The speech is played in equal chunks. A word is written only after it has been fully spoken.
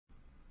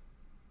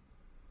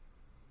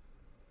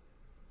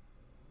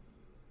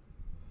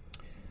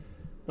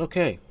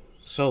Okay,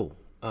 so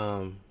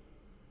going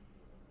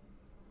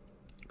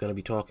to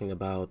be talking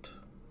about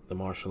the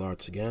martial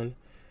arts again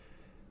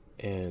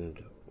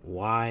and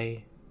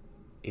why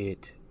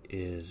it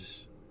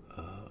is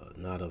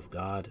not of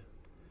God,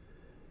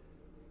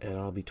 and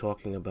I'll be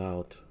talking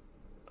about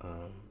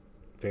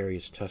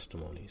various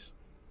testimonies.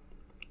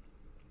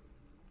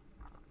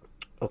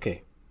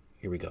 Okay,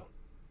 here we go.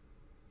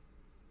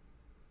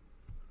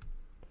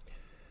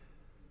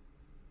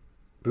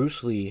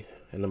 Bruce Lee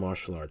and the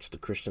martial arts, the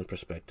Christian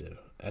perspective.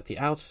 At the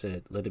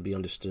outset, let it be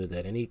understood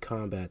that any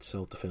combat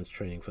self defense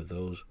training for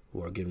those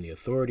who are given the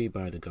authority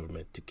by the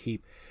government to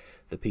keep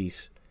the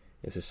peace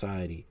in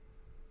society,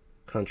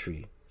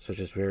 country, such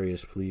as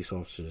various police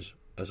officers,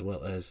 as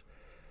well as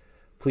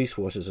police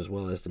forces, as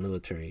well as the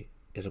military,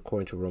 is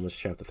according to Romans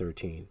chapter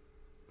 13,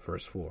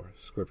 verse 4,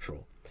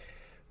 scriptural.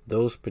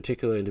 Those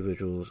particular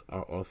individuals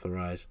are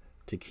authorized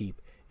to keep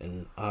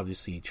and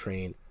obviously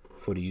train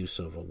for the use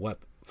of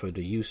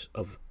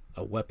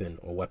a weapon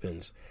or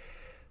weapons.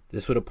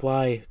 This would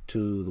apply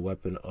to the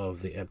weapon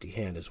of the empty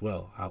hand as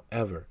well.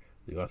 However,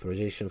 the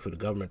authorization for the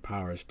government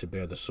powers to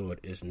bear the sword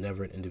is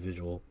never for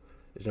individual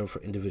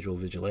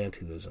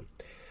vigilantism.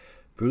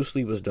 Bruce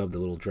Lee was dubbed the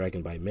Little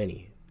Dragon by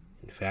many.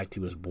 In fact, he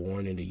was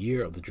born in the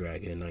year of the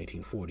dragon in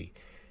 1940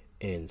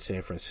 in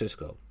San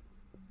Francisco.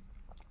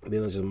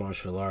 Millions of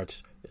martial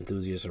arts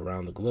enthusiasts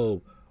around the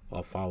globe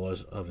are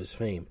followers of his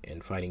fame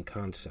and fighting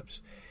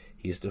concepts.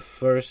 He is the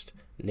first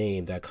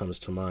name that comes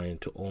to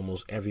mind to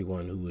almost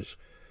everyone who is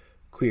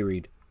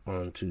queried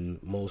onto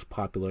most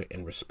popular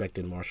and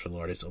respected martial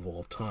artists of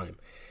all time.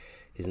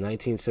 His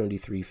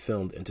 1973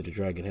 film Enter the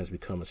Dragon has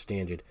become a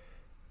standard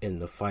in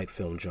the fight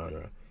film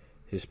genre.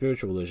 His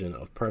spiritual religion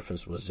of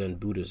preference was Zen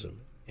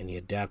Buddhism, and he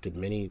adapted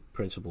many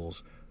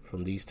principles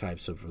from these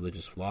types of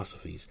religious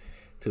philosophies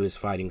to his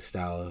fighting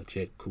style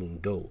Jeet Kune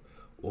Do,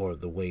 or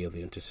the way of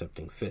the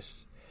intercepting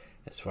fists.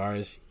 As far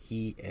as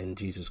he and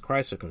Jesus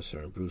Christ are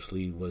concerned, Bruce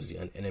Lee was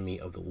an enemy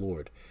of the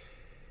Lord,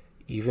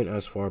 even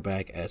as far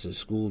back as his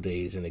school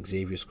days in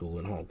Xavier School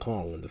in Hong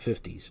Kong in the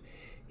 50s.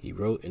 He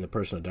wrote in a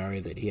personal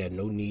diary that he had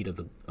no need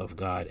of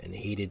God and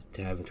hated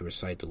to having to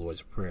recite the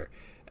Lord's Prayer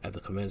at the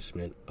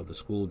commencement of the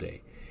school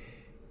day.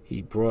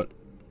 He bought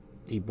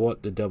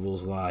the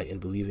devil's lie in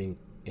believing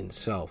in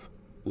self,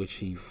 which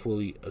he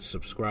fully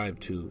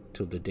subscribed to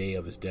till the day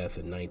of his death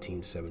in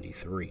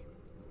 1973.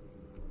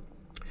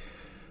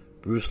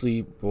 Bruce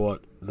Lee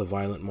brought the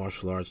violent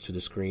martial arts to the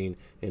screen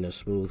in a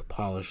smooth,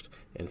 polished,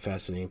 and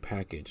fascinating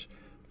package,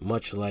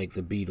 much like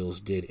the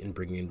Beatles did in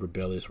bringing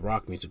rebellious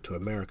rock music to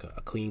America,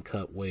 a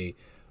clean-cut way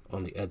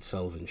on the Ed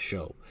Sullivan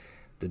Show.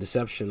 The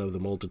deception of the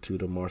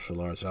multitude of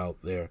martial arts out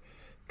there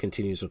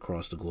continues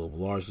across the globe,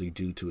 largely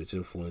due to its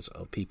influence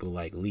of people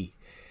like Lee.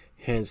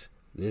 Hence,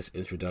 this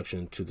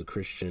introduction to the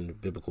Christian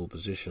biblical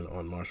position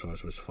on martial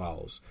arts which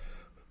follows.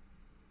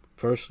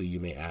 Firstly, you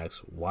may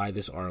ask, why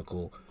this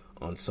article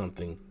on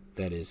something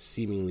that is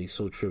seemingly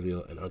so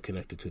trivial and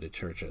unconnected to the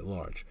church at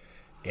large?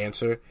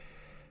 Answer: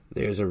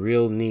 there is a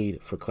real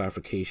need for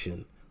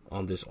clarification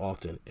on this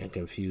often and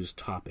confused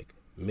topic.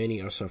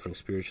 Many are suffering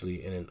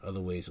spiritually and in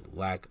other ways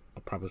lack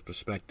a proper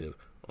perspective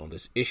on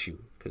this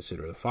issue.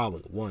 Consider the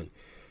following. 1.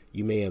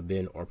 You may have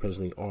been or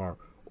presently are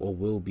or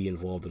will be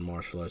involved in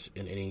martial arts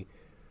in any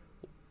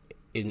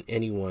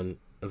one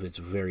of its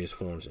various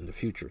forms in the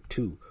future.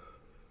 2.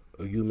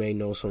 Or you may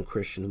know some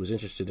Christian who is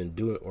interested in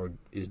doing or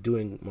is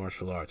doing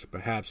martial arts,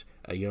 perhaps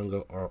a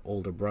younger or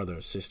older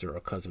brother, sister, or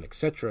cousin,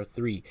 etc.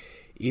 3.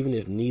 Even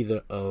if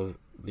neither of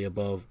the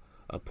above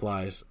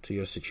applies to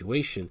your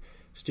situation,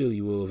 still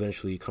you will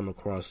eventually come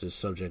across this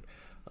subject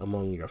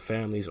among your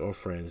families or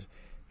friends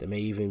that may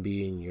even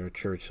be in your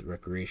church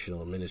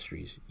recreational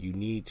ministries. You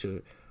need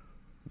to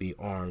be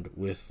armed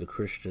with the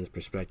Christian's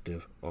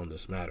perspective on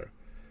this matter.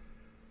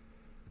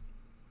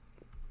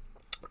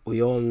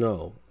 We all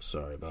know,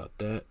 sorry about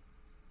that.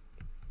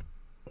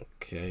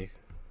 Okay.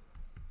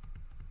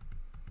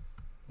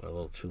 A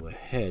little too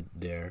ahead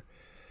there.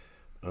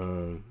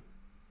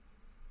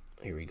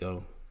 Here we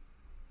go.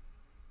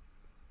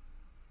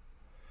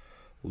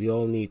 We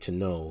all need to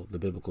know the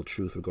biblical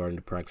truth regarding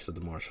the practice of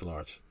the martial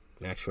arts.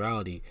 In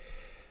actuality,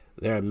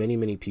 there are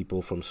many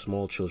people, from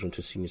small children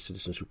to senior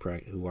citizens,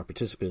 who are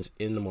participants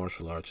in the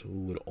martial arts who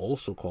would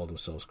also call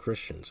themselves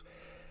Christians.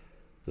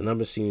 The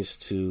number seems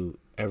to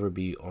ever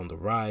be on the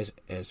rise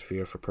as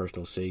fear for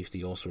personal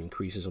safety also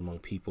increases among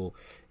people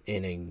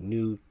in a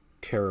new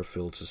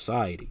terror-filled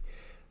society.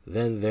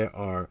 Then there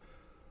are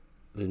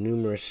the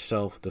numerous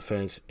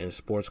self-defense and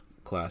sports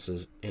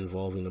classes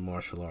involving the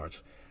martial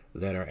arts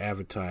that are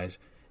advertised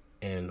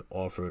and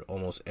offered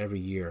almost every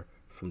year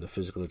from the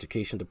physical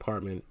education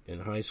department in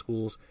high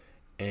schools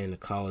and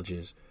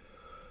colleges,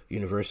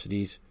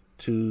 universities,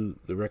 to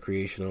the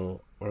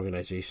recreational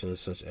organizations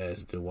such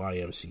as the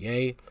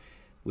YMCA,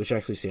 which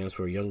actually stands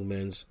for Young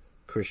Men's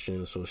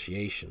Christian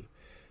Association,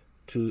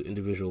 to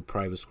individual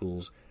private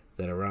schools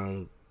that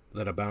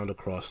abound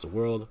across the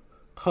world,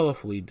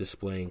 colorfully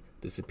displaying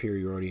the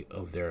superiority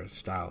of their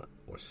style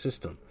or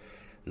system,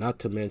 not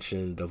to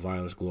mention the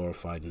violence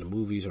glorified in the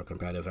movies or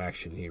combative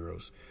action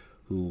heroes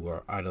who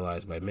are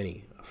idolized by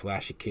many. A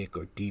flashy kick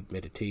or deep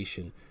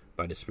meditation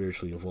by the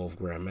spiritually involved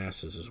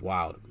grandmasters is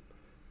wild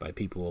by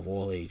people of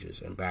all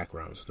ages and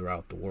backgrounds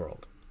throughout the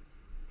world.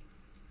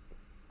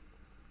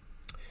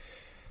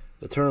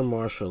 The term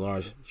martial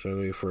arts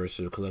generally refers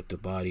to the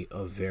collective body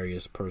of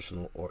various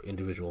personal or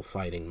individual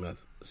fighting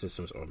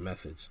systems or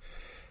methods.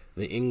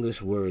 The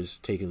English words,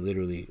 taken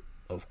literally,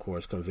 of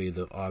course, convey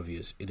the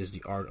obvious. It is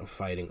the art of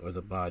fighting or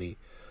the body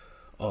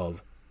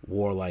of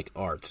warlike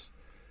arts.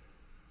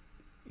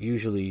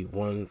 Usually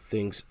one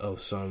thinks of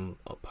some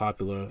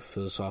popular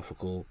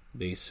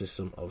philosophical-based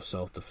system of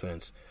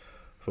self-defense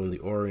from the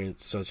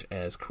Orient, such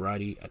as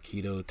karate,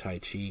 aikido, tai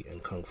chi,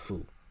 and kung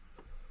fu.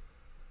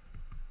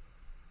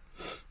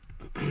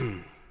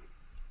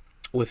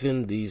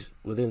 Within these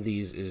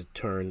in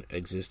turn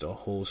exist a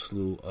whole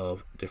slew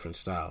of different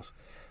styles,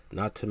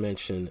 not to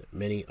mention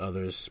many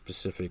others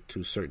specific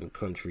to certain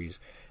countries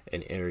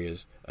and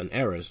areas and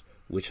eras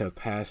which have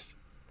passed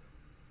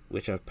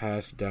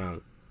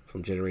down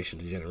from generation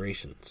to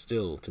generation.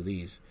 Still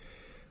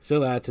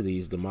add to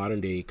these the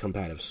modern day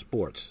combative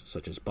sports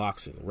such as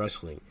boxing,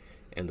 wrestling,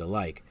 and the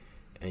like,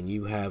 and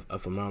you have a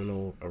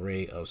phenomenal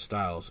array of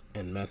styles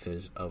and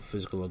methods of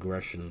physical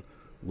aggression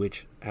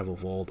which have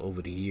evolved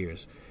over the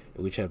years,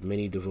 and which have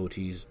many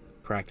devotees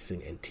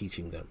practicing and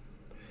teaching them.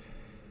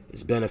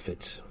 Its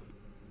benefits.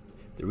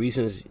 The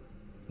reasons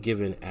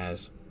given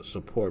as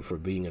support for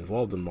being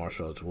involved in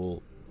martial arts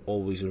will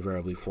always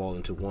invariably fall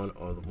into one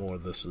or more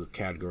of the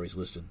categories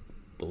listed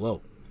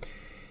below.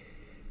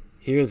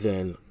 Here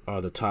then are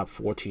the top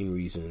 14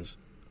 reasons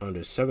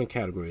under 7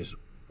 categories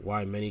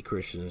why many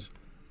Christians,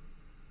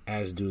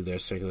 as do their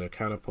secular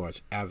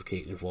counterparts,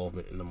 advocate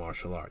involvement in the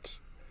martial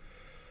arts.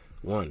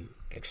 1.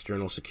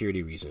 External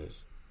security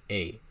reasons.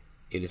 A.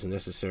 It is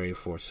necessary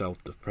for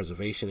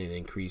self-preservation and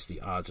increase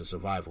the odds of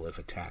survival if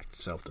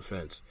attacked.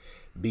 Self-defense.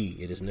 B.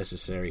 It is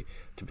necessary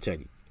to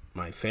protect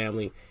my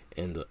family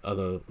and the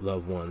other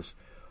loved ones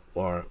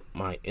or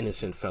my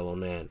innocent fellow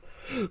man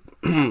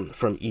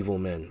from evil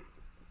men.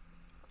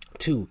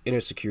 2. Inner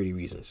security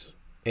reasons.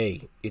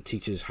 A. It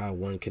teaches how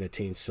one can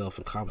attain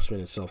self-accomplishment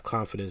and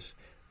self-confidence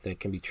that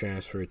can be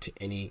transferred to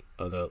any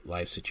other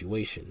life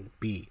situation.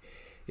 B.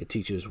 It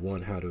teaches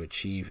one how to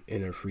achieve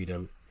inner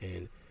freedom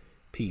and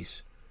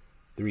peace.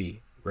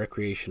 3.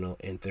 Recreational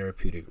and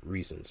therapeutic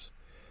reasons.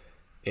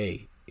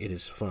 A. It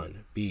is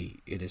fun.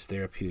 B. It is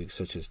therapeutic,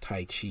 such as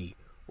Tai Chi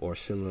or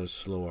similar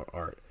slower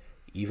art.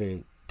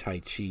 Even Tai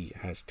Chi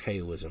has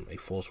Taoism, a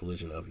false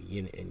religion of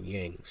yin and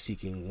yang,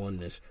 seeking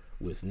oneness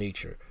with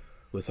nature.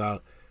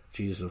 Without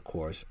Jesus, of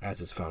course,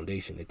 as its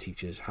foundation, it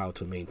teaches how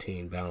to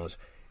maintain balance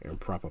and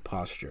proper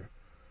posture.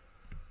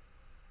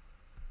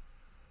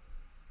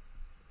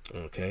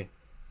 Okay.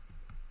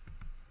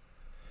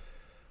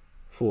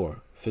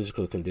 4.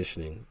 Physical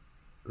conditioning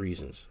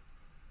reasons.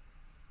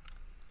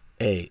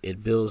 A.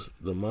 It builds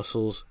the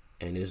muscles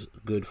and is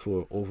good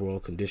for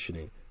overall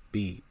conditioning.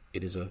 B.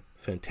 It is a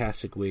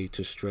fantastic way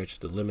to stretch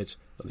the limits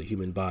of the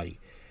human body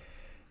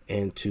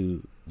and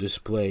to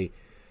display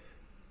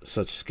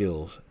such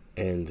skills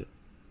and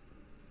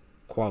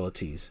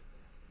qualities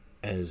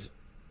as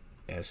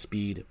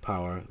speed,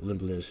 power,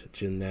 limberness,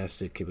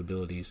 gymnastic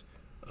capabilities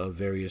of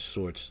various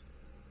sorts,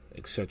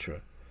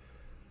 etc.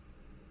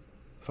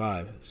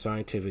 5.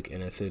 Scientific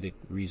and aesthetic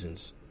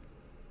reasons.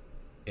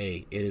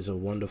 A. It is a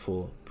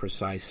wonderful,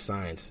 precise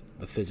science.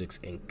 The physics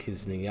and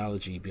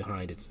kinesiology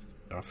behind it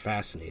are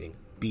fascinating.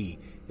 B.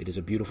 It is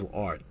a beautiful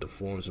art. The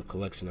forms of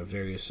collection of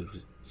various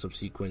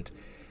subsequent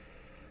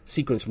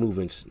sequence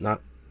movements,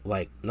 not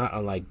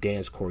unlike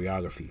dance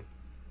choreography.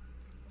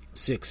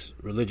 6.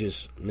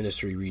 Religious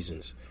ministry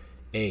reasons.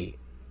 A.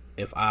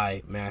 If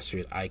I master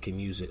it, I can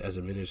use it as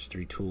a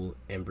ministry tool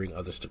and bring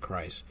others to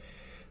Christ.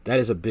 That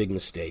is a big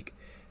mistake,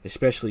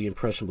 especially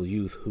impressionable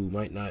youth who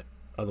might not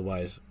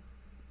otherwise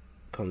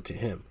come to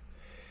him.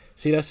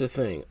 See, that's the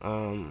thing.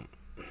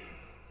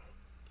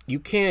 You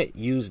can't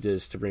use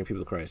this to bring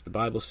people to Christ. The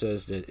Bible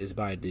says that it's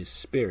by the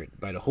Spirit,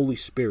 by the Holy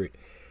Spirit,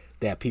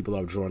 that people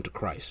are drawn to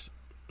Christ.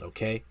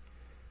 Okay?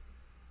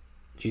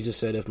 Jesus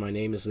said, "If my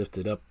name is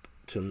lifted up,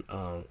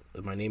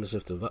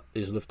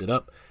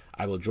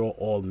 I will draw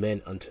all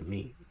men unto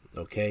me."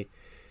 Okay?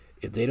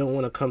 If they don't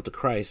want to come to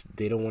Christ,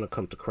 they don't want to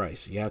come to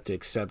Christ. You have to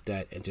accept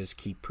that and just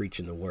keep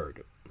preaching the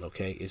word.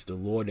 Okay? It's the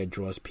Lord that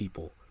draws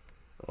people.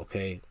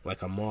 Okay?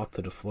 Like a moth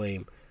to the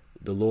flame.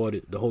 The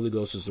Holy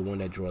Ghost is the one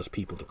that draws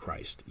people to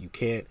Christ. You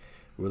can't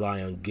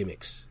rely on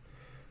gimmicks.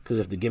 Because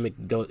if the gimmick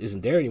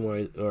isn't there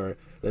anymore, or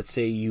let's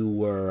say you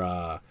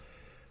were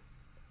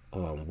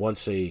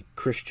once a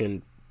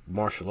Christian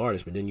martial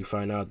artist, but then you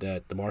find out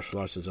that the martial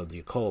arts is of the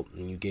occult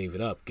and you gave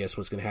it up, guess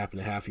what's going to happen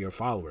to half of your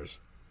followers?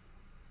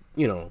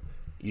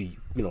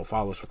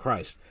 Followers for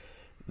Christ.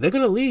 They're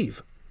going to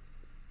leave.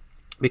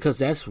 Because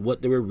that's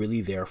what they were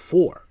really there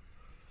for.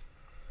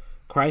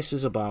 Christ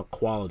is about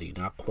quality,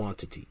 not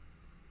quantity.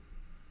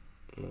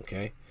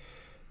 Okay?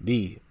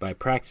 B. By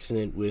practicing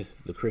it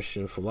with the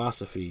Christian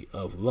philosophy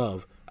of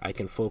love, I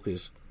can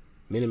focus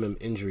minimum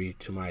injury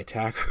to my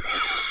attacker.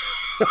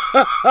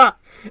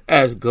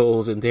 as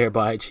goals and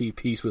thereby achieve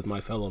peace with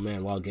my fellow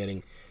man while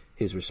getting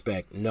his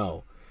respect.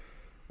 No.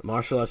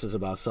 Martial arts is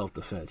about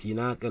self-defense. You're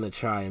not going to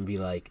try and be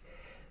like,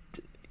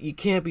 you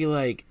can't be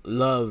like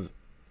love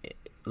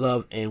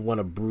and want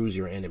to bruise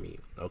your enemy.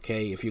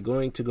 Okay? If you're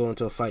going to go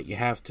into a fight, you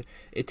have to,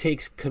 it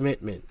takes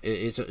commitment.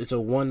 It's a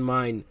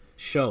one-mind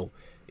show.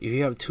 If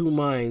you have two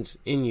minds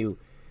in you,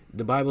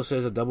 the Bible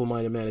says a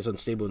double-minded man is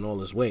unstable in all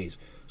his ways.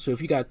 So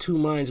if you got two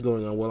minds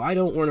going on, well, I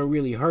don't want to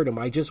really hurt him.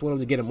 I just want him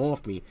to get him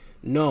off me.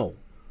 No.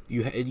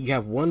 You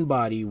have one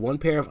body, one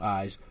pair of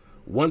eyes,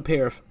 one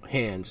pair of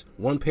hands,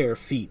 one pair of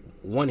feet,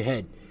 one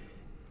head.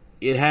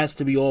 It has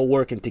to be all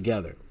working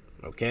together.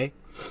 Okay?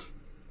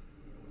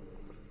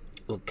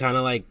 Well, kind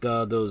of like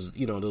those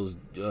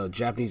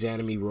Japanese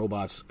anime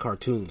robots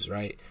cartoons,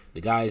 right?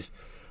 The guys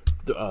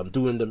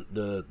doing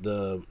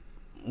the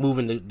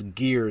moving the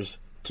gears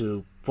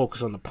to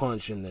focus on the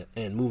punch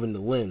and moving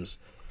the limbs.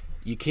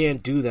 You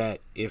can't do that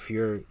if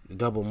you're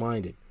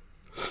double-minded.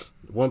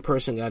 One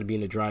person got to be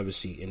in the driver's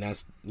seat, and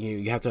that's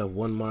you have to have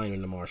one mind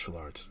in the martial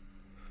arts.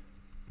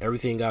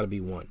 Everything got to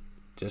be one.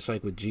 Just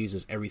like with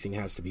Jesus, everything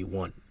has to be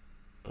one.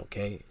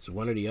 Okay? It's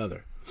one or the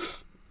other.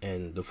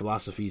 And the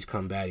philosophies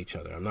combat each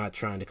other. I'm not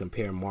trying to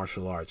compare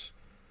martial arts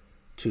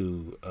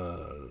to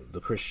the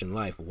Christian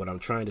life. But what I'm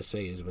trying to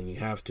say is when you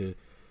have to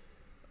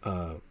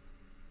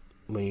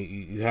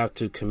you have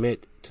to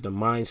commit to the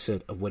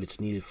mindset of what it's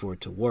needed for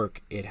it to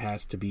work, it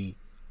has to be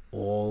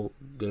all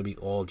going to be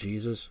all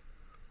Jesus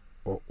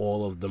or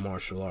all of the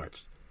martial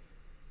arts.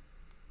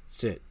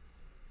 That's it.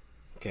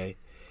 Okay?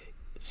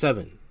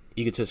 7,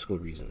 egotistical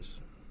reasons.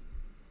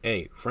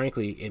 A,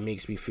 frankly, it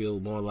makes me feel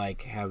more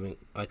like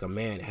a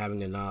man having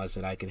the knowledge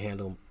that I can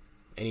handle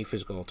any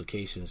physical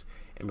altercations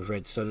and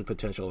prevent sudden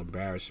potential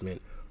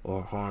embarrassment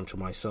or harm to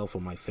myself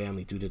or my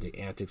family due to the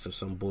antics of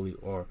some bully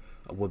or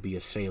a would-be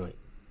assailant.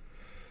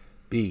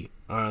 B,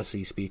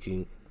 honestly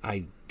speaking,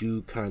 I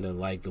do kind of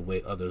like the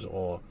way others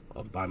are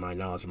by my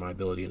knowledge and my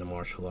ability in the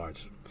martial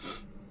arts.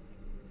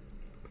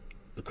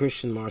 The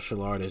Christian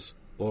martial artist,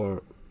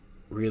 or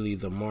really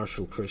the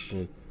martial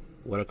Christian,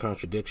 what a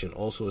contradiction,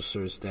 also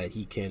asserts that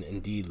he can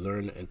indeed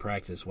learn and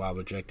practice while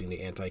rejecting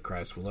the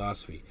Antichrist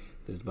philosophy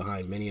that is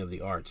behind many of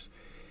the arts.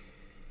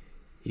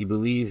 He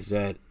believes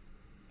that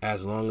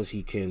as long as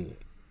he can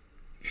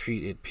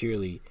treat it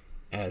purely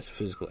as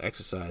physical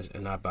exercise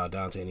and not bow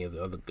down to any of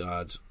the other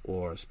gods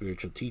or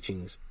spiritual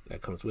teachings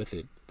that comes with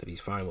it, that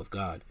he's fine with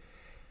God.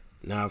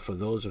 Now, for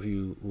those of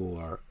you who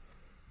are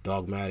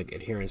dogmatic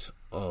adherents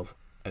of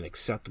an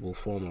acceptable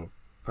form of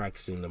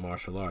practicing the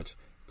martial arts,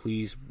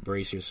 please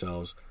brace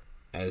yourselves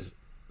as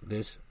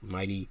this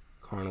mighty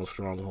carnal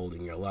stronghold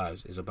in your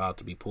lives is about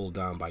to be pulled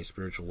down by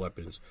spiritual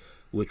weapons,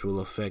 which will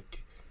affect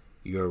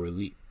your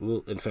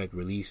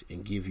release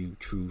and give you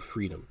true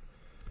freedom.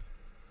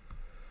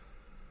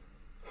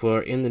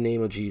 For in the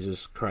name of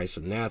Jesus Christ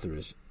of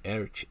Nazareth,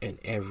 each and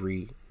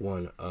every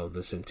one of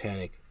the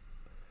satanic,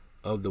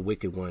 of the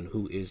wicked one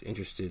who is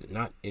interested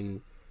not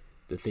in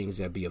the things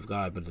that be of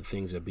God, but the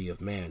things that be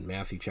of man.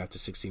 Matthew chapter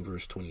 16,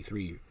 verse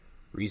 23.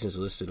 Reasons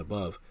listed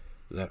above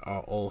that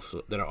are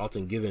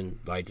often given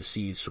by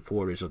deceived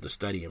supporters of the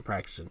study and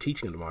practice and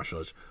teaching of the martial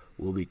arts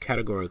will be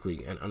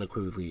categorically and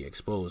unequivocally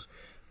exposed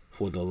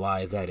for the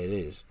lie that it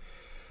is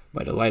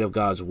by the light of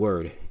God's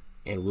word,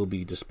 and will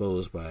be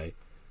disposed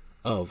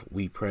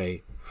we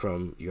pray,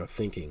 from your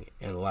thinking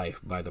and life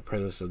by the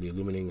presence of the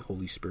illuminating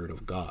Holy Spirit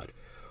of God.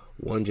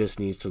 One just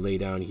needs to lay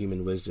down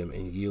human wisdom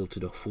and yield to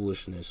the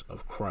foolishness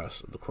of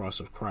the cross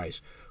of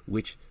Christ,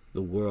 which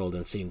the world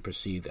and Satan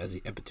perceived as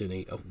the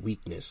epitome of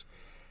weakness.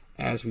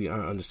 As we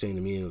understand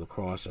the meaning of the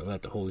cross and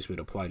let the Holy Spirit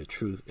apply the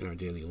truth in our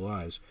daily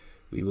lives,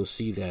 we will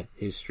see that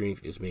his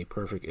strength is made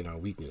perfect in our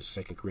weakness.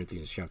 2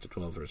 Corinthians chapter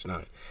 12, verse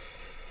 9.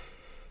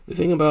 The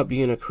thing about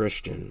being a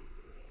Christian,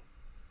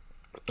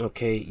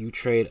 okay, you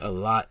trade a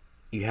lot.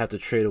 You have to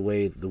trade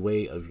away the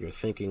way of your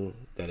thinking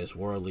that is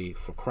worldly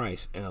for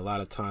Christ. And a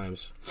lot of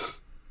times,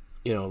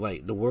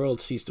 like the world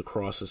sees the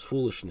cross as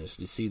foolishness.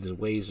 They see the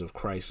ways of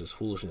Christ as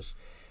foolishness.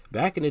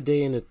 Back in the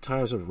day, in the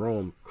times of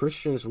Rome,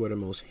 Christians were the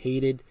most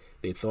hated.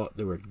 They thought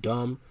they were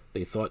dumb.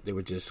 They thought they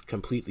were just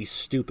completely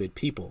stupid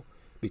people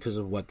because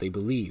of what they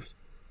believed,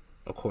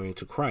 according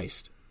to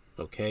Christ.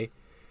 Okay?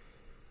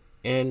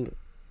 And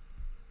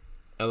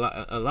a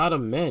lot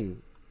of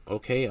men,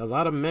 okay, a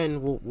lot of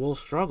men will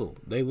struggle.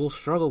 They will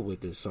struggle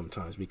with this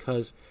sometimes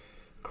because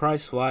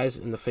Christ flies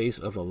in the face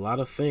of a lot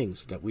of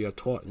things that we are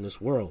taught in this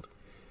world.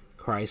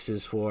 Christ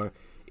is for,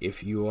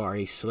 if you are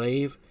a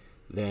slave,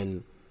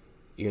 then,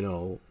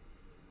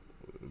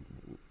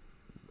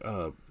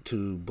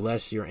 to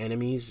bless your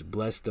enemies,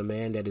 bless the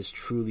man that is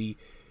truly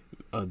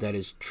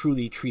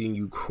treating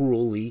you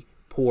cruelly,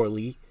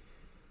 poorly.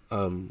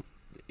 Don't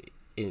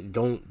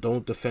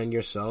defend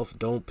yourself.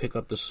 Don't pick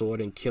up the sword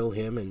and kill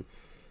him. And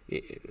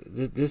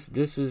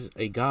this is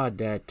a God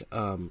that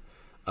a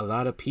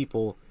lot of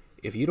people,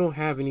 if you don't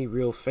have any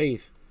real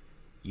faith,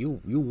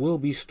 you will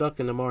be stuck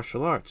in the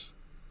martial arts.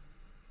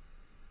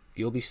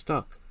 You'll be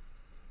stuck.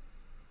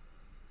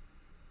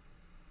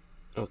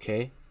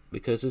 Okay?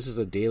 Because this is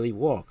a daily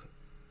walk.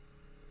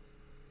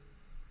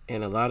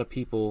 And a lot of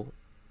people,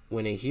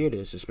 when they hear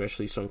this,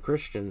 especially some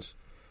Christians,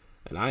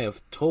 and I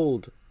have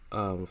told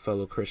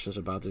fellow Christians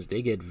about this,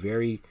 they get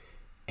very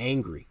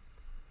angry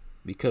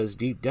because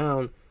deep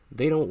down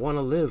they don't want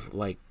to live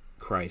like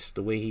Christ,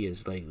 the way he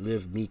is, like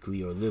live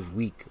meekly or live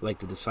weak like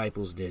the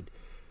disciples did.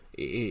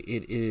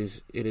 It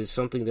is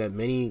something that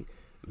many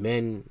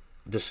men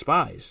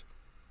despise.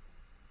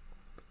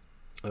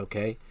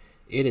 Okay,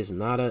 it is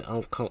not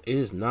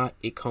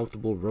a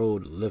comfortable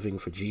road living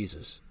for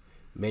Jesus.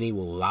 Many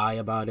will lie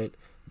about it.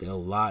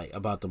 They'll lie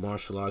about the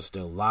martial arts.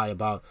 They'll lie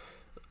about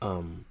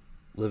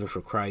living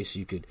for Christ.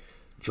 You could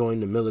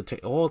join the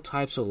military. All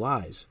types of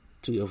lies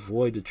to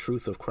avoid the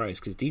truth of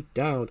Christ. Because deep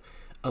down,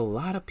 a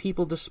lot of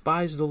people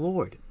despise the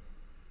Lord.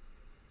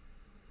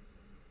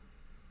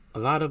 A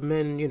lot of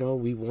men,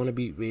 we want to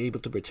be able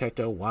to protect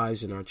our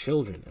wives and our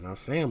children and our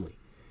family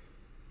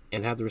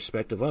and have the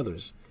respect of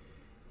others.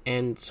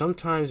 And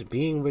sometimes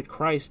being with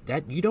Christ,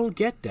 that you don't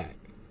get that.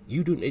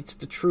 It's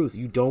the truth.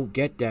 You don't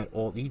get that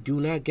you do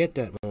not get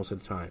that most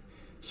of the time.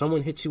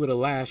 Someone hits you with a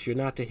lash, you're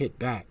not to hit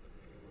back.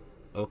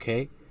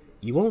 Okay?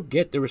 You won't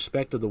get the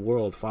respect of the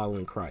world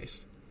following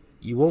Christ.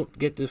 You won't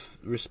get the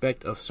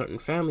respect of certain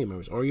family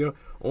members or your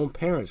own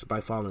parents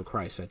by following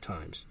Christ at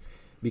times.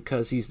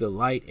 Because he's the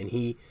light, and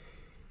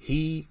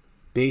he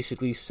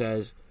basically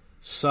says,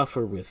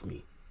 suffer with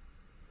me.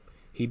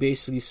 He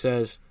basically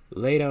says,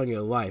 lay down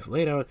your life.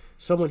 Lay down.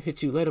 Someone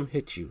hits you, let them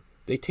hit you.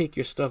 They take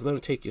your stuff, let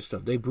them take your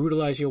stuff. They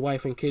brutalize your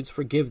wife and kids,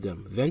 forgive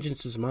them.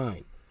 Vengeance is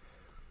mine.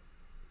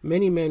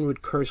 Many men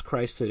would curse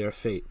Christ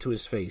to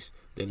his face,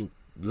 then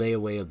lay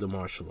away of the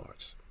martial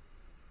arts.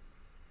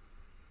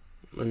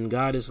 And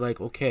God is like,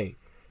 okay,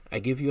 I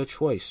give you a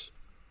choice.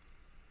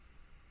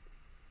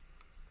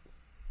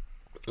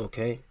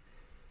 Okay?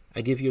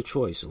 I give you a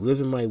choice. Live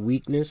in my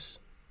weakness.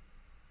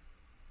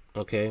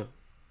 Okay?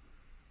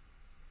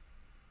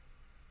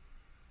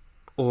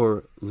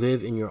 Or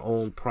live in your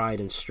own pride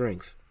and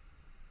strength.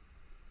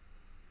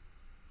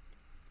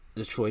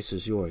 The choice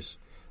is yours.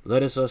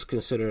 Let us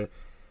consider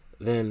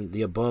then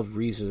the above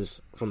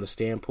reasons from the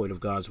standpoint of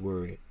God's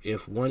word.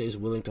 If one is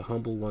willing to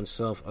humble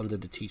oneself under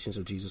the teachings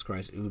of Jesus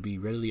Christ, it would be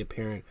readily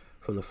apparent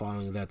from the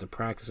following that the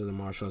practice of the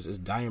martial arts is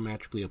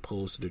diametrically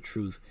opposed to the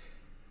truth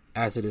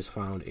as it is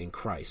found in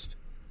Christ.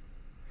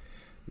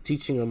 The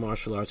teaching of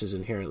martial arts is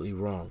inherently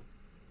wrong.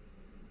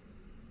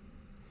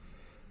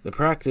 The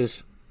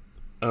practice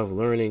of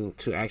learning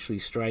to actually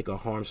strike or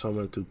harm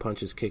someone through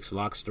punches, kicks,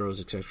 locks, throws,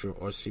 etc.,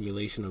 or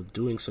simulation of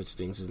doing such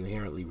things is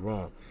inherently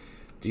wrong.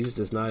 Jesus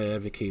does not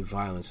advocate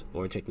violence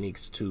or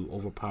techniques to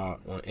overpower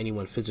on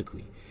anyone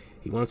physically.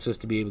 He wants us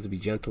to be able to be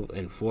gentle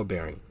and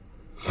forbearing,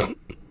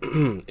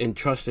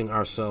 entrusting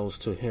ourselves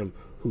to him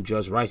who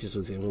judges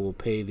righteously and will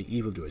pay the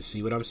evildoers.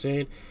 See what I'm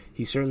saying?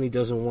 He certainly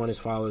doesn't want his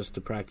followers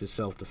to practice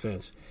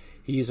self-defense.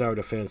 He is our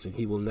defense, and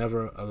he will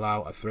never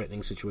allow a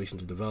threatening situation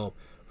to develop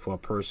for a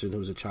person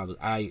who's a child.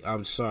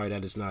 I'm sorry,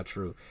 that is not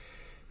true.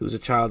 Who's a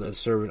child and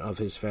servant of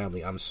his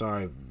family. I'm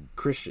sorry.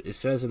 It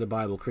says in the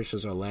Bible,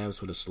 Christians are lambs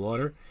for the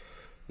slaughter.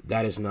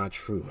 That is not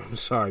true. I'm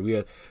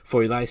sorry.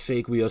 For thy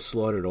sake, we are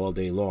slaughtered all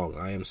day long.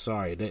 I am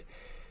sorry. That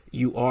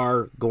you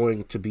are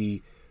going to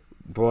be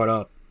brought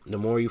up. The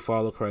more you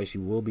follow Christ,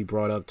 you will be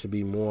brought up to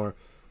be more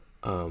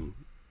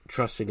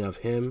trusting of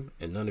him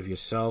and none of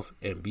yourself,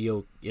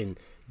 and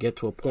get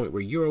to a point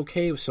where you're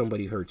okay if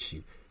somebody hurts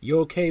you.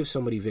 You're okay if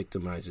somebody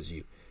victimizes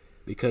you.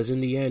 Because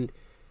in the end,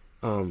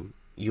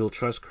 you'll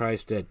trust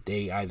Christ that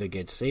they either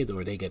get saved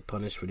or they get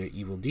punished for their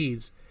evil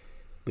deeds.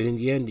 But in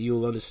the end,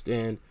 you'll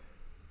understand,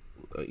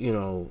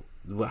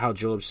 how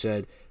Job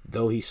said,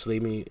 though he slay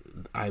me,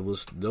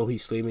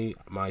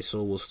 my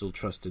soul will still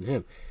trust in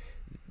him.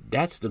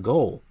 That's the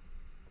goal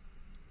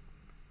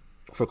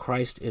for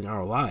Christ in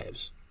our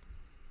lives.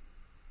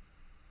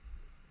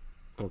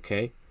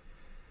 Okay?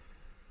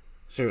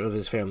 Servant of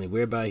his family,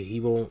 whereby he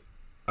won't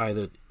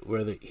either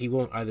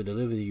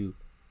deliver you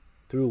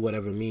through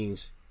whatever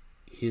means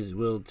his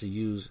will to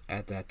use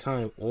at that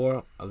time,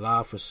 or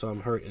allow for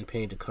some hurt and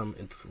pain to come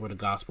in for the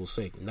gospel's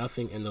sake.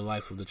 Nothing in the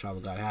life of the child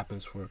of God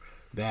happens for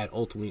bad,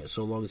 ultimately,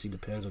 so long as he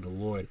depends on the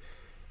Lord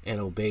and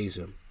obeys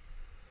him.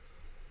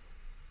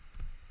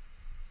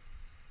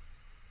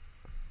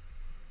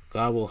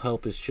 God will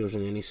help his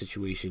children in any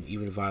situation,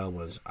 even violent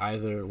ones.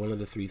 Either one of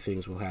the three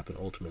things will happen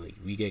ultimately.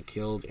 We get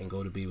killed and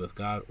go to be with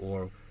God,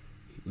 or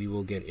we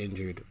will get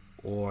injured,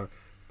 or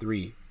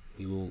three,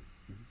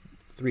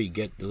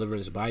 get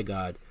deliverance by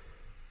God,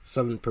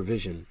 some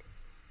provision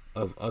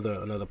of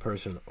another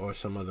person or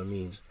some other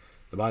means.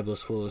 The Bible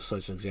is full of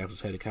such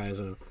examples: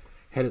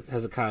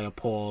 Hezekiah,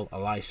 Paul,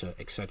 Elisha,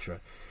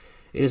 etc.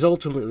 It is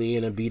ultimately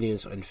an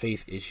obedience and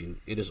faith issue.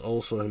 It is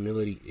also a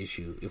humility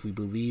issue. If we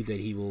believe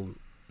that he will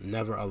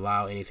never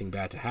allow anything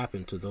bad to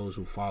happen to those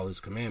who follow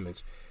his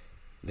commandments,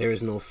 there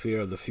is no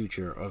fear of the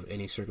future of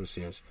any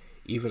circumstance,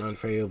 even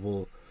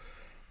unfavorable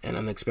and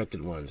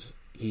unexpected ones.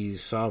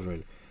 He's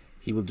sovereign.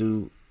 He will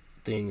do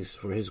things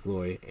for his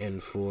glory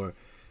and for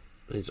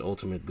his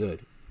ultimate good.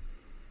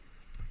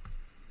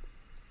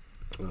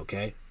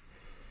 Okay?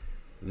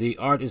 The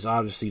art is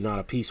obviously not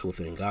a peaceful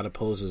thing. God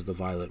opposes the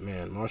violent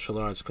man. Martial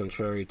arts,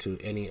 contrary to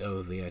any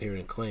of the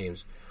adherent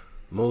claims,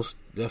 most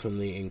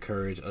definitely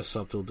encourage a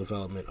subtle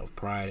development of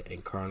pride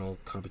and carnal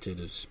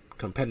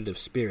competitive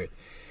spirit.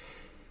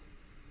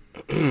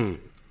 In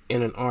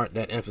an art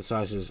that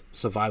emphasizes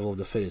survival of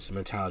the fittest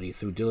mentality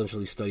through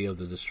diligently study of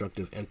the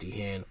destructive empty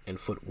hand and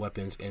foot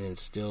weapons, and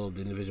instill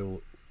the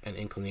individual an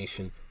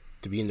inclination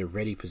to be in the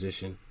ready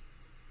position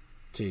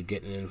to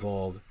get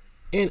involved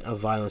in a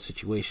violent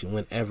situation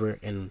whenever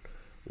and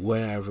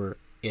wherever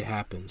it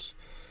happens.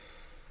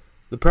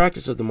 The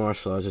practice of the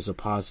martial arts is a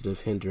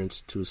positive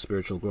hindrance to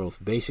spiritual growth.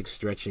 Basic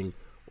stretching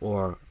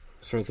or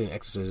strengthening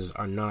exercises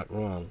are not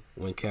wrong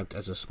when kept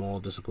as a small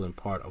disciplined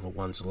part of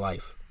one's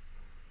life.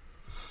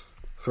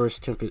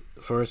 First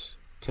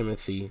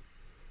Timothy,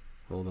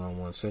 hold on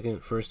one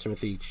second. 1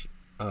 Timothy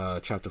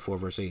chapter 4,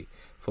 verse 8.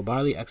 For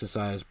bodily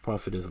exercise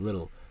profiteth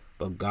little,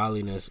 but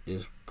godliness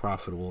is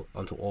profitable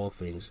unto all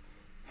things,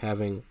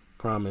 having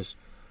promise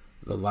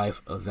the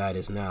life of that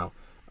is now,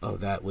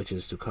 of that which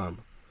is to come.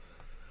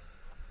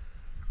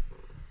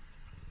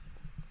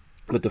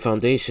 But the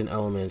foundation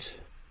elements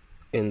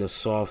in the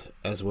soft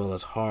as well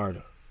as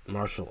hard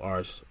martial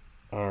arts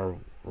are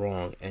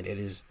wrong, and it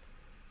is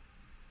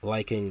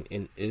like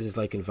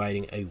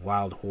inviting a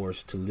wild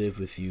horse to live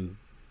with you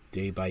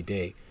day by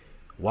day,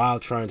 while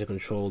trying to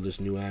control this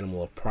new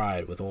animal of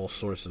pride with all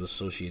sorts of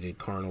associated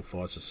carnal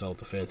thoughts of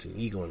self-defense and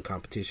ego and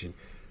competition.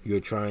 You are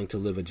trying to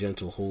live a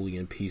gentle, holy,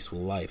 and peaceful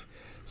life.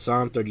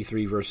 Psalm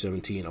 33, verse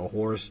 17, a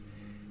horse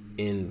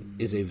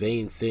is a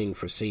vain thing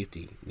for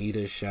safety,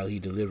 neither shall he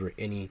deliver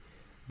any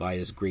by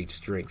his great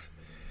strength.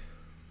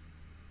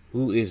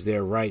 Who is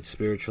their right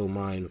spiritual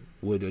mind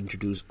would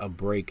introduce a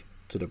break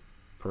to the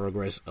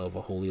progress of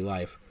a holy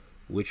life,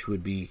 which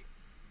would be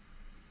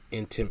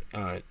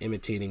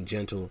imitating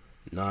gentle,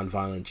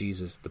 non-violent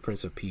Jesus, the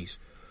Prince of Peace,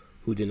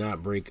 who did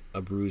not break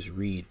a bruised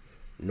reed,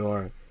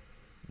 nor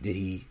did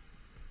he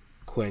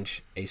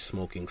quench a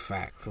smoking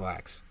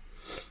flax.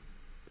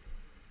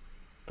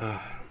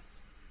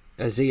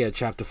 Isaiah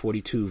chapter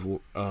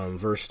 42,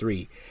 verse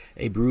 3.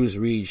 A bruised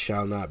reed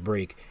shall not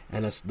break,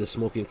 and the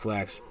smoking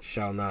flax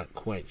shall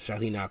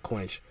he not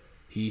quench.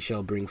 He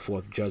shall bring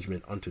forth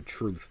judgment unto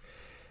truth.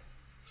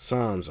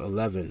 Psalms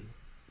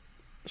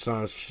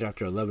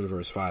chapter 11,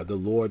 verse 5. The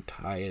Lord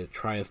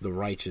trieth the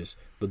righteous,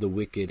 but the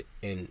wicked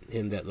and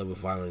him that loveth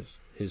violence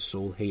his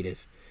soul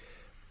hateth.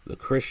 The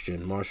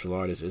Christian martial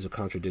artist is a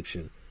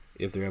contradiction,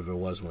 if there ever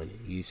was one.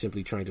 He's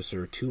simply trying to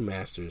serve two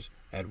masters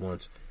at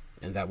once,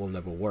 and that will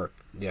never work.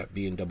 Yeah,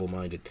 being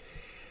double-minded.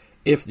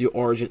 If the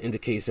origin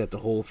indicates that the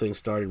whole thing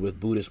started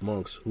with Buddhist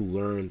monks who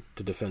learned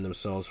to defend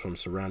themselves from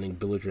surrounding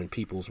belligerent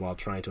peoples while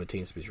trying to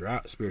attain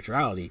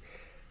spirituality,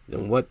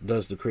 then what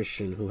does the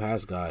Christian who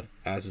has God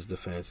as his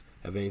defense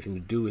have anything to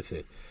do with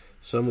it?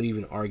 Some would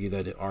even argue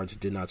that the arts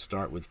did not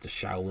start with the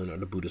Shaolin or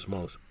the Buddhist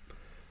monks,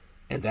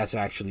 and that's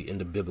actually in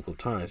the biblical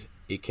times.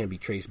 It can be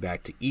traced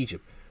back to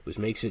Egypt, which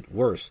makes it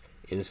worse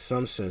in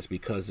some sense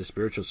because the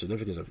spiritual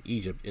significance of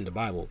Egypt in the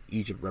Bible.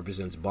 Egypt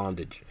represents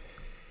bondage.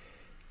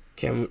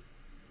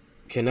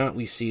 Cannot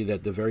we see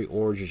that the very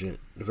origin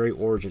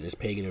is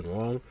pagan and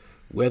wrong?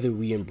 Whether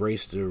we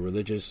embrace the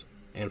religious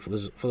and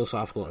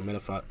philosophical and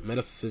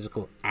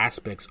metaphysical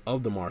aspects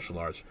of the martial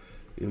arts,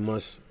 we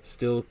must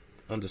still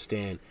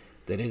understand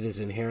that it is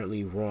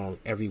inherently wrong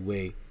every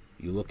way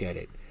you look at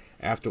it.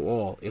 After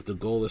all, if the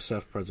goal is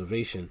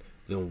self-preservation,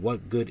 then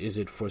what good is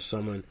it for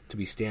someone to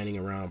be standing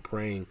around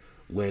praying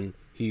when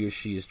he or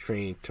she is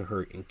trained to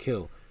hurt and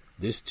kill?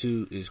 This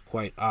too is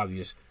quite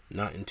obvious,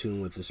 not in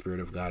tune with the Spirit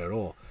of God at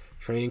all.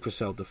 Training for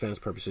self-defense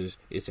purposes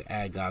is to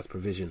add God's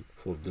provision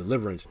for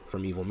deliverance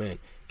from evil men.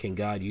 Can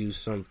God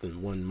use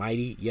one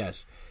mighty?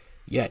 Yes.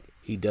 Yet,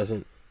 he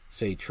doesn't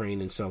say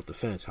train in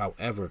self-defense.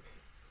 However,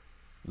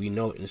 we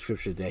note in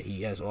Scripture that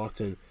he has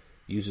often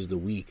uses the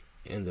weak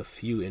and the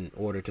few in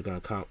order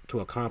to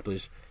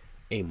accomplish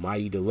a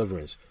mighty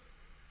deliverance,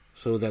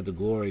 so that the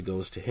glory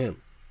goes to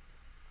him.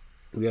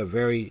 We are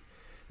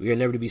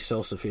never to be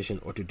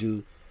self-sufficient or to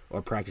do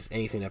or practice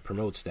anything that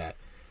promotes that.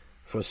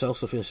 For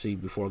self-sufficiency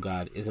before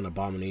God is an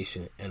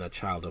abomination and the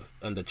child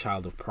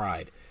of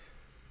pride.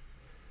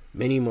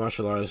 Many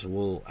martial artists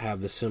will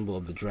have the symbol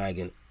of the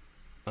dragon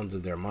under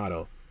their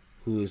motto.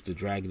 Who is the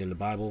dragon in the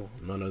Bible?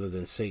 None other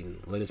than Satan.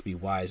 Let us be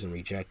wise and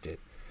reject it.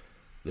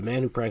 The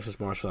man who practices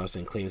martial arts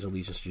and claims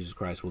allegiance to Jesus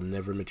Christ will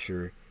never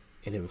mature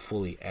in him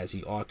fully as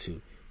he ought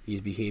to. He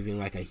is behaving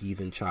like a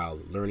heathen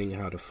child, learning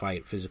how to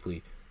fight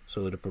physically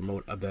so to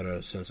promote a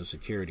better sense of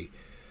security.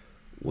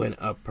 When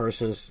a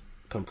person's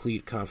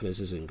complete confidence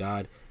is in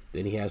God,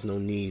 then he has no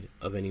need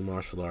of any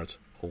martial arts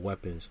or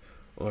weapons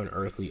or an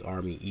earthly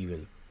army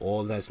even.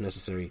 All that's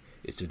necessary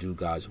is to do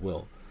God's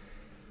will.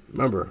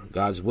 Remember,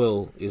 God's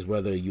will is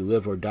whether you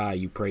live or die,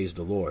 you praise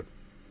the Lord.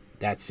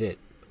 That's it.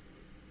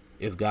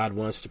 If God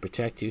wants to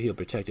protect you, he'll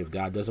protect you. If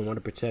God doesn't want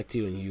to protect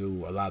you and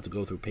you're allowed to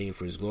go through pain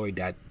for his glory,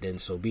 then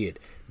so be it.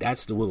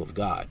 That's the will of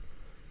God.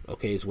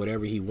 Okay, it's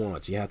whatever he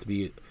wants. You have to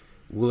be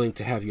willing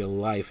to have your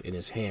life in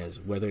his hands,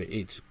 whether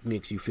it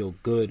makes you feel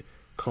good,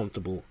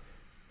 comfortable,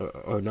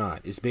 or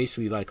not. It's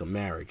basically like a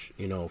marriage,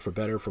 for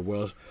better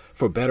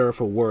or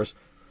for worse,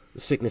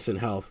 sickness and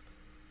health,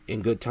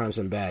 in good times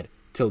and bad,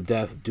 till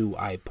death do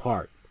I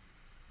part.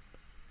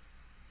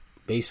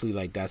 Basically,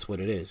 like, that's what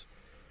it is.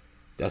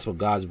 That's what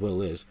God's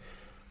will is.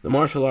 The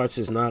martial arts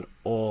is not at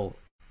all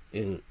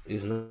in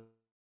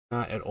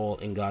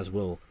God's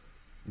will,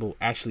 but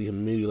actually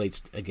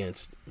mutilates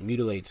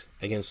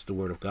against the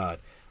word of God.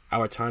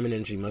 Our time and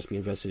energy must be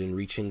invested in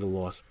reaching the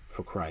lost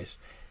for Christ,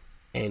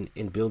 and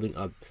in building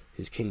up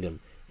his kingdom,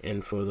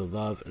 and for the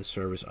love and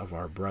service of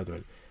our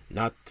brethren,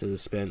 not to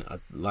spend a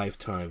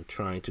lifetime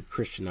trying to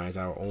Christianize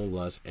our own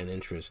lusts and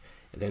interests,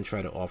 and then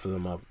try to offer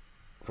them up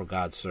for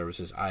God's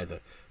services either.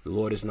 The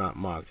Lord is not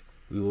mocked.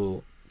 We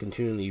will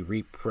continually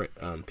reap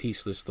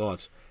peaceless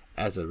thoughts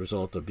as a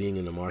result of being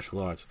in the martial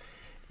arts,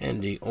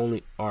 and the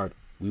only art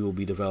we will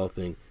be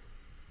developing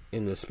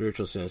in the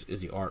spiritual sense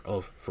is the art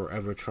of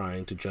forever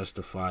trying to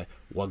justify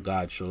what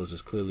God shows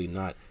is clearly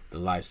not the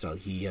lifestyle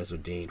he has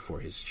ordained for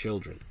his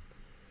children.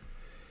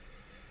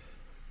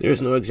 There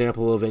is no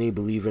example of any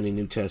believer in the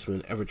New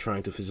Testament ever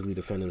trying to physically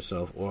defend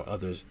himself or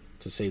others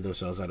to save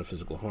themselves out of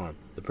physical harm.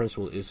 The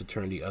principle is to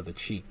turn the other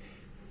cheek,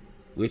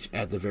 which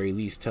at the very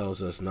least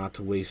tells us not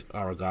to waste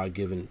our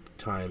God-given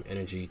time,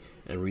 energy,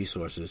 and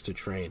resources to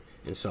train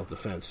in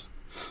self-defense.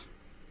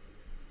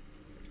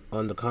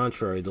 On the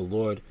contrary, the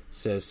Lord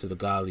says to the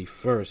godly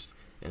first,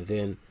 and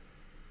then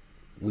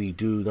we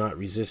do not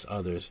resist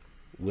others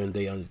when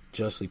they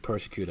unjustly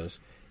persecute us,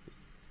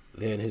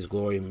 then his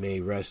glory may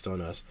rest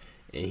on us,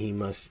 and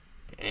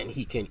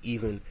he can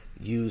even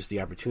use the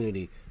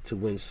opportunity to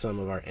win some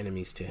of our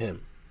enemies to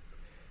him.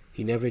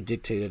 He never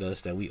dictated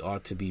us that we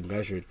ought to be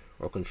measured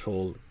or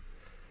controlled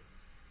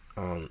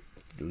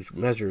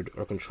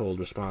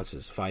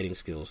responses, fighting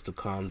skills, to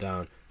calm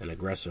down an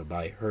aggressor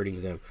by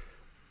hurting them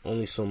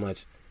only so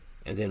much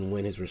and then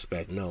win his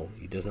respect. No,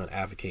 he does not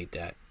advocate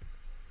that.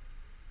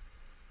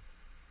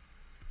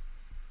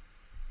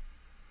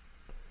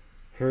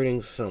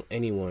 Hurting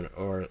anyone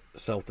or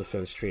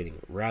self-defense training.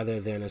 Rather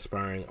than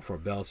aspiring for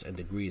belts and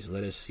degrees,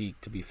 let us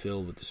seek to be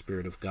filled with the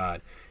Spirit of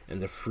God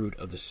and the fruit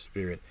of the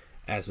Spirit,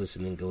 as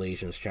listed in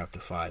Galatians chapter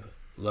 5.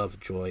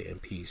 Love, joy,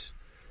 and peace.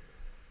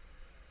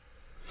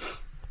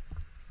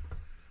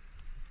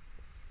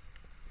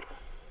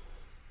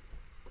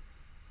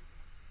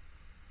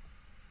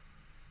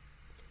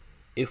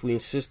 If we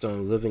insist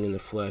on living in the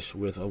flesh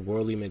with a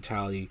worldly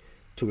mentality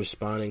to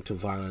responding to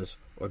violence,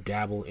 or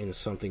dabble in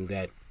something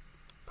that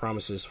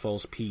promises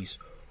false peace,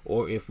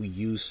 or if we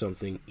use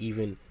something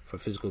even for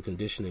physical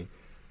conditioning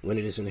when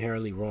it is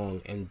inherently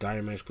wrong and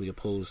diametrically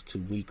opposed to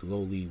weak,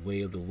 lowly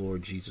way of the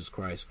Lord Jesus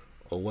Christ,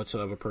 or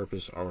whatsoever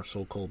purpose or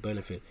so-called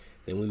benefit,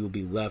 then we will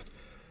be left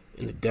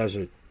in the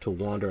desert to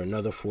wander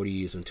another 40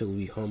 years until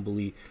we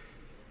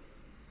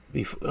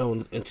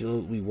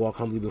walk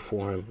humbly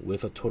before him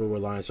with a total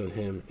reliance on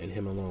him and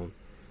him alone.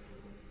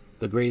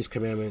 The greatest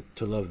commandment,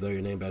 to love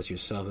your neighbor as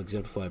yourself,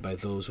 exemplified by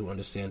those who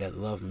understand that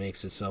love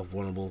makes itself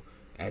vulnerable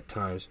at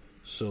times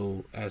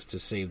so as to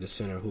save the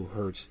sinner who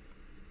hurts.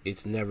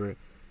 It's never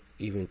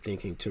even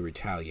thinking to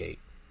retaliate.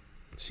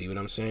 See what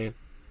I'm saying?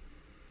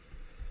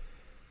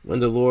 When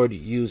the Lord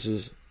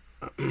used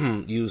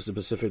the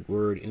specific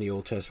word in the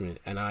Old Testament,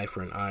 an eye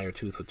for an eye or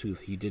tooth for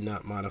tooth, he did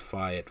not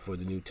modify it for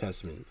the New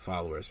Testament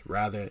followers.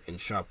 Rather, in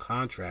sharp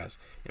contrast,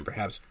 and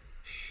perhaps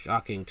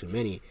shocking to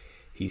many,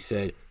 he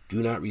said,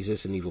 do not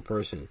resist an evil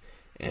person.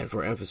 And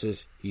for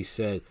emphasis, he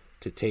said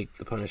to take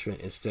the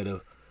punishment instead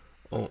of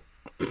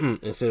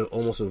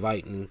almost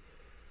inviting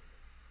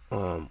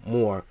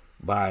more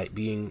by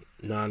being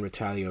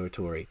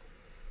non-retaliatory,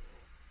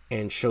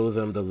 and show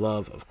them the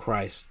love of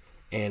Christ,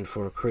 and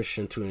for a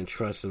Christian to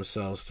entrust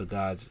themselves to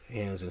God's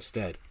hands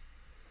instead.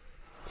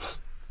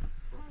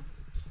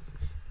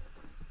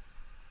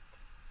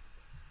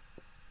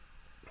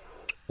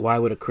 Why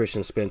would a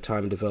Christian spend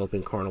time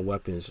developing carnal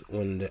weapons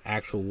when the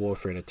actual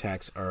warfare and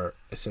attacks are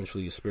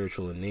essentially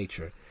spiritual in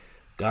nature?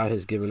 God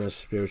has given us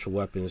spiritual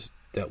weapons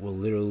that will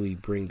literally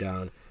bring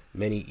down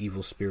many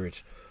evil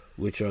spirits,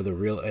 which are the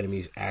real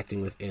enemies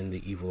acting within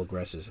the evil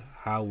aggressors.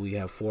 How we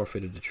have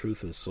forfeited the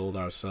truth and sold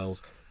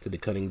ourselves to the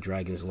cunning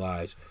dragon's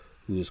lies,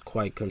 who is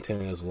quite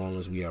content as long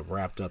as we are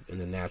wrapped up in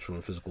the natural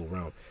and physical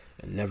realm,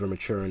 and never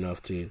mature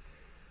enough to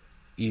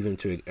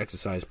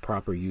exercise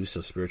proper use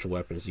of spiritual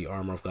weapons, the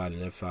armor of God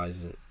in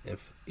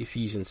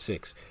Ephesians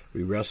 6.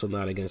 We wrestle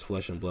not against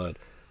flesh and blood,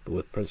 but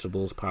with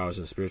principles, powers,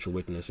 and spiritual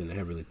wickedness in the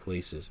heavenly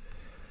places.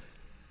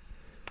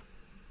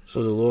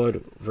 So the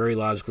Lord very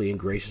logically and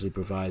graciously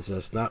provides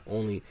us not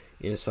only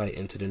insight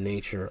into the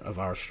nature of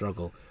our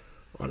struggle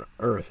on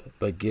earth,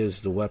 but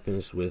gives the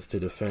weapons which to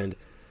defend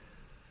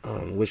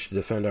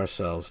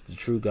ourselves, the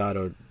true God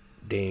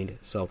ordained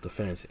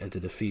self-defense, and to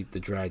defeat the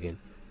dragon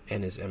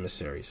and his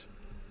emissaries.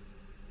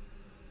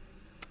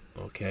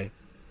 Okay.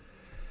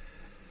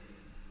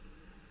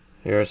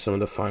 Here are some of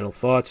the final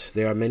thoughts.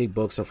 There are many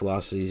books and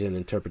philosophies and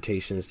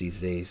interpretations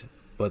these days,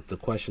 but the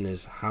question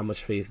is, how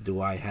much faith do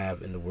I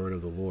have in the word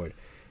of the Lord?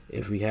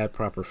 If we had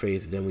proper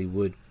faith, then we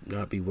would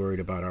not be worried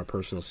about our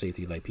personal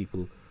safety like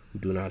people who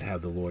do not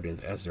have the Lord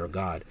as their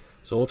God.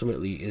 So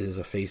ultimately, it is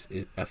a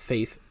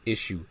faith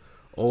issue.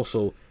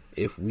 Also,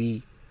 if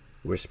we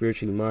were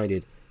spiritually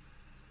minded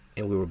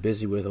and we were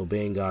busy with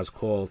obeying God's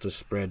call to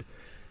spread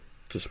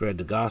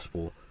the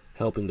gospel,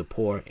 helping the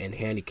poor and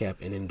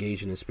handicapped, and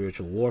engaging in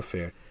spiritual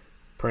warfare,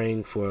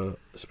 praying for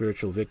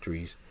spiritual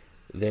victories,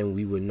 then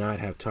we would not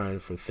have time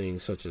for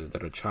things such as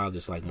that are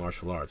childish like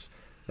martial arts.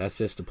 That's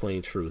just the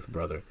plain truth,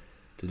 brother.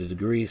 To the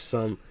degree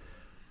some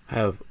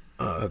have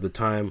the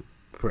time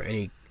for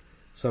any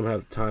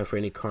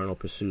carnal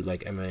pursuit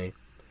like MMA,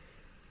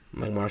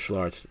 like martial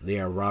arts, they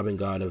are robbing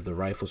God of the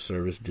rightful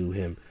service due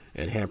him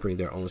and hampering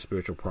their own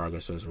spiritual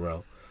progress as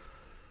well.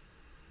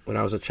 When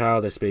I was a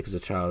child, I spake as a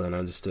child, and I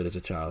understood as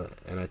a child,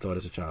 and I thought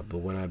as a child. But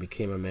when I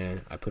became a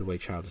man, I put away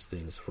childish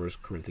things. 1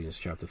 Corinthians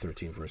chapter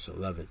 13, verse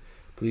 11.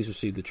 Please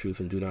receive the truth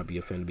and do not be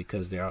offended,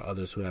 because there are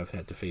others who have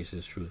had to face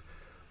this truth,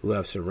 who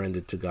have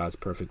surrendered to God's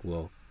perfect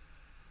will.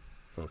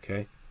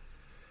 Okay?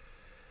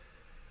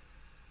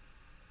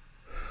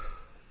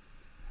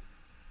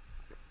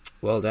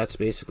 Well, that's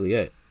basically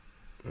it.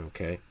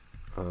 Okay?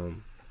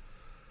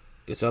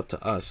 It's up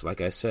to us.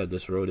 Like I said,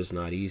 this road is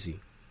not easy.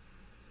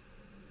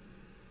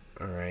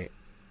 All right.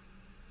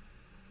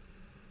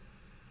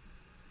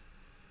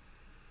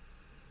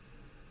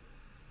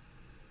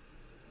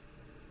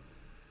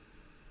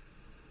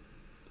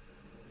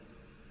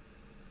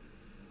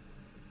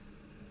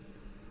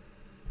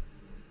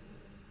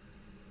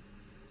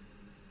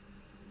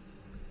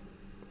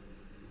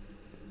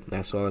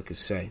 That's all I could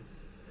say.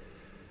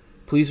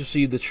 Please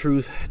receive the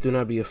truth. Do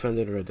not be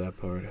offended. I read that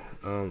part.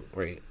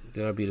 Right.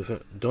 Do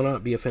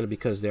not be offended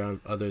because there are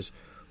others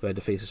who had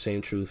to face the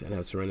same truth and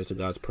have surrendered to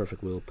God's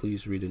perfect will.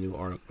 Please read the new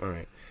article. All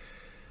right.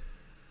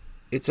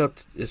 It's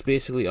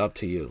basically up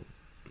to you.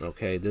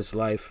 Okay. This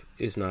life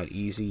is not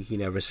easy. He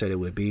never said it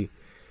would be,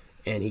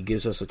 and he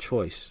gives us a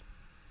choice.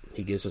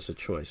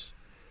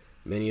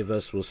 Many of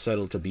us will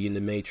settle to be in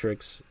the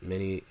matrix.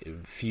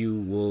 Few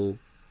will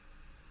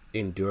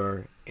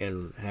endure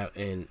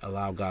and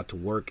allow God to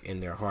work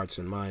in their hearts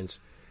and minds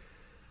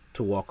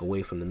to walk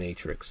away from the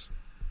matrix.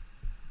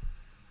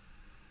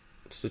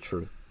 It's the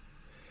truth.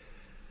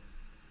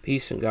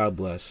 Peace and God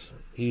bless.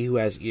 He who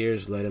has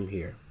ears, let him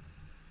hear.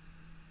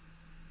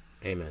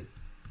 Amen.